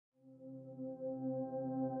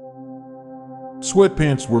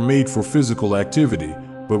Sweatpants were made for physical activity,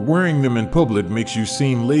 but wearing them in public makes you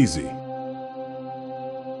seem lazy.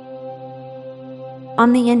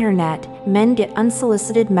 On the internet, men get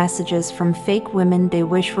unsolicited messages from fake women they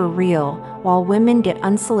wish were real, while women get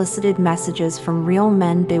unsolicited messages from real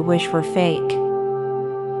men they wish were fake.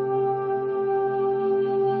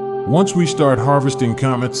 Once we start harvesting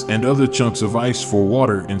comets and other chunks of ice for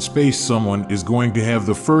water in space, someone is going to have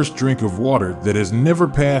the first drink of water that has never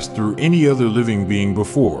passed through any other living being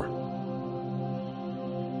before.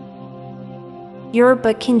 Your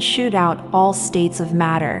butt can shoot out all states of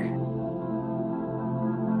matter.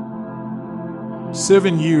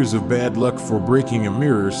 7 years of bad luck for breaking a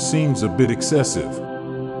mirror seems a bit excessive.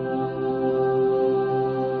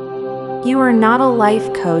 You are not a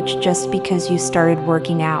life coach just because you started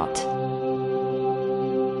working out.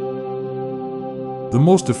 The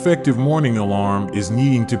most effective morning alarm is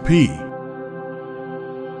needing to pee.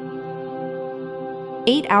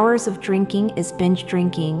 8 hours of drinking is binge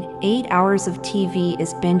drinking, 8 hours of TV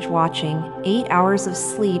is binge watching, 8 hours of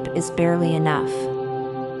sleep is barely enough.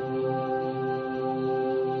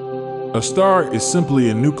 A star is simply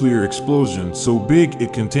a nuclear explosion so big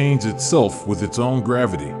it contains itself with its own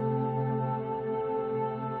gravity.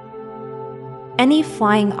 Any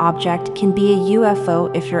flying object can be a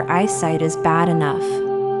UFO if your eyesight is bad enough.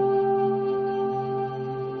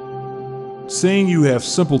 Saying you have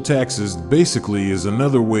simple taxes basically is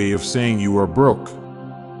another way of saying you are broke.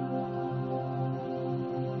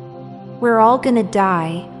 We're all gonna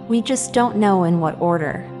die, we just don't know in what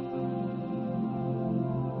order.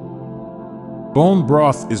 Bone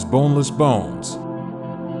broth is boneless bones.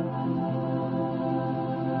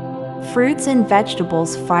 Fruits and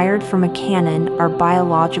vegetables fired from a cannon are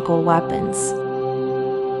biological weapons.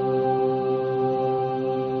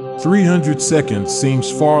 300 seconds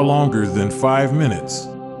seems far longer than 5 minutes.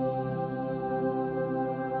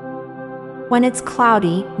 When it's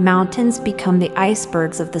cloudy, mountains become the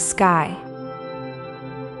icebergs of the sky.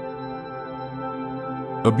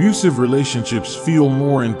 Abusive relationships feel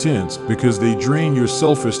more intense because they drain your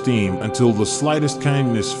self-esteem until the slightest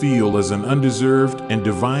kindness feels as an undeserved and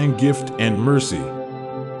divine gift and mercy.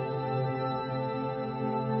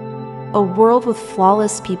 A world with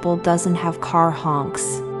flawless people doesn't have car honks.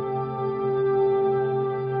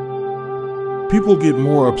 People get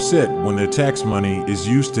more upset when their tax money is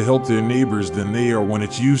used to help their neighbors than they are when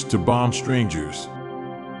it's used to bomb strangers.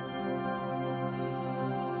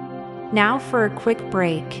 Now for a quick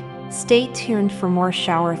break. Stay tuned for more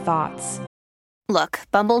shower thoughts. Look,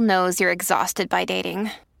 Bumble knows you're exhausted by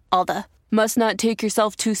dating. All the, must not take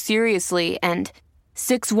yourself too seriously, and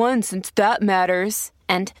 6'1" since that matters,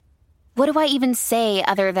 and what do I even say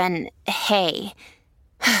other than, hey?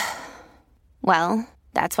 Well,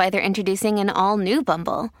 that's why they're introducing an all-new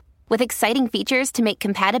Bumble, with exciting features to make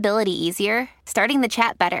compatibility easier, starting the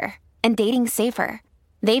chat better, and dating safer.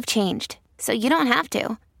 They've changed, so you don't have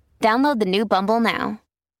to. Download the new Bumble now.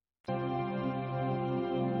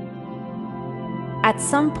 At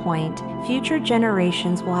some point, future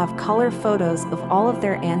generations will have color photos of all of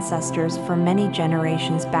their ancestors from many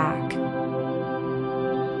generations back.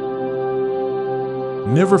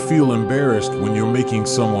 Never feel embarrassed when you're making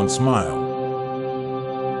someone smile.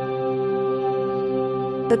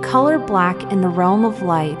 The color black in the realm of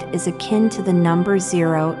light is akin to the number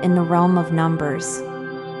 0 in the realm of numbers,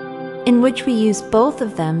 in which we use both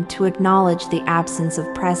of them to acknowledge the absence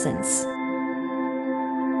of presence.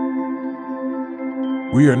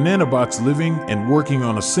 We are nanobots living and working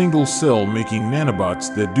on a single cell making nanobots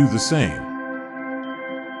that do the same.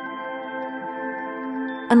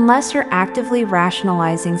 Unless you're actively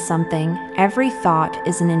rationalizing something, every thought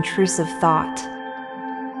is an intrusive thought.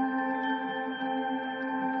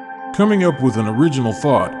 Coming up with an original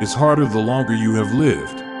thought is harder the longer you have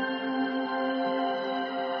lived.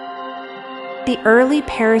 The early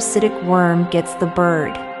parasitic worm gets the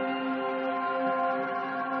bird.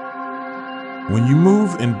 When you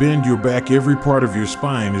move and bend your back, every part of your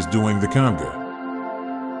spine is doing the conga.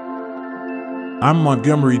 I'm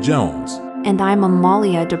Montgomery Jones. And I'm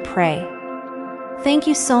Amalia Dupre. Thank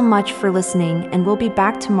you so much for listening, and we'll be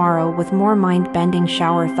back tomorrow with more mind-bending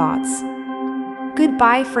shower thoughts.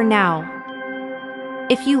 Goodbye for now.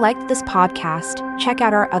 If you liked this podcast, check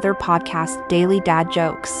out our other podcast, Daily Dad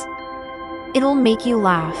Jokes. It'll make you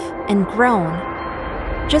laugh and groan.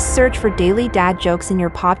 Just search for Daily Dad Jokes in your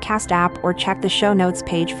podcast app or check the show notes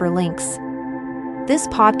page for links. This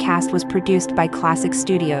podcast was produced by Classic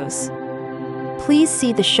Studios. Please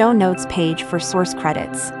see the show notes page for source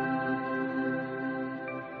credits.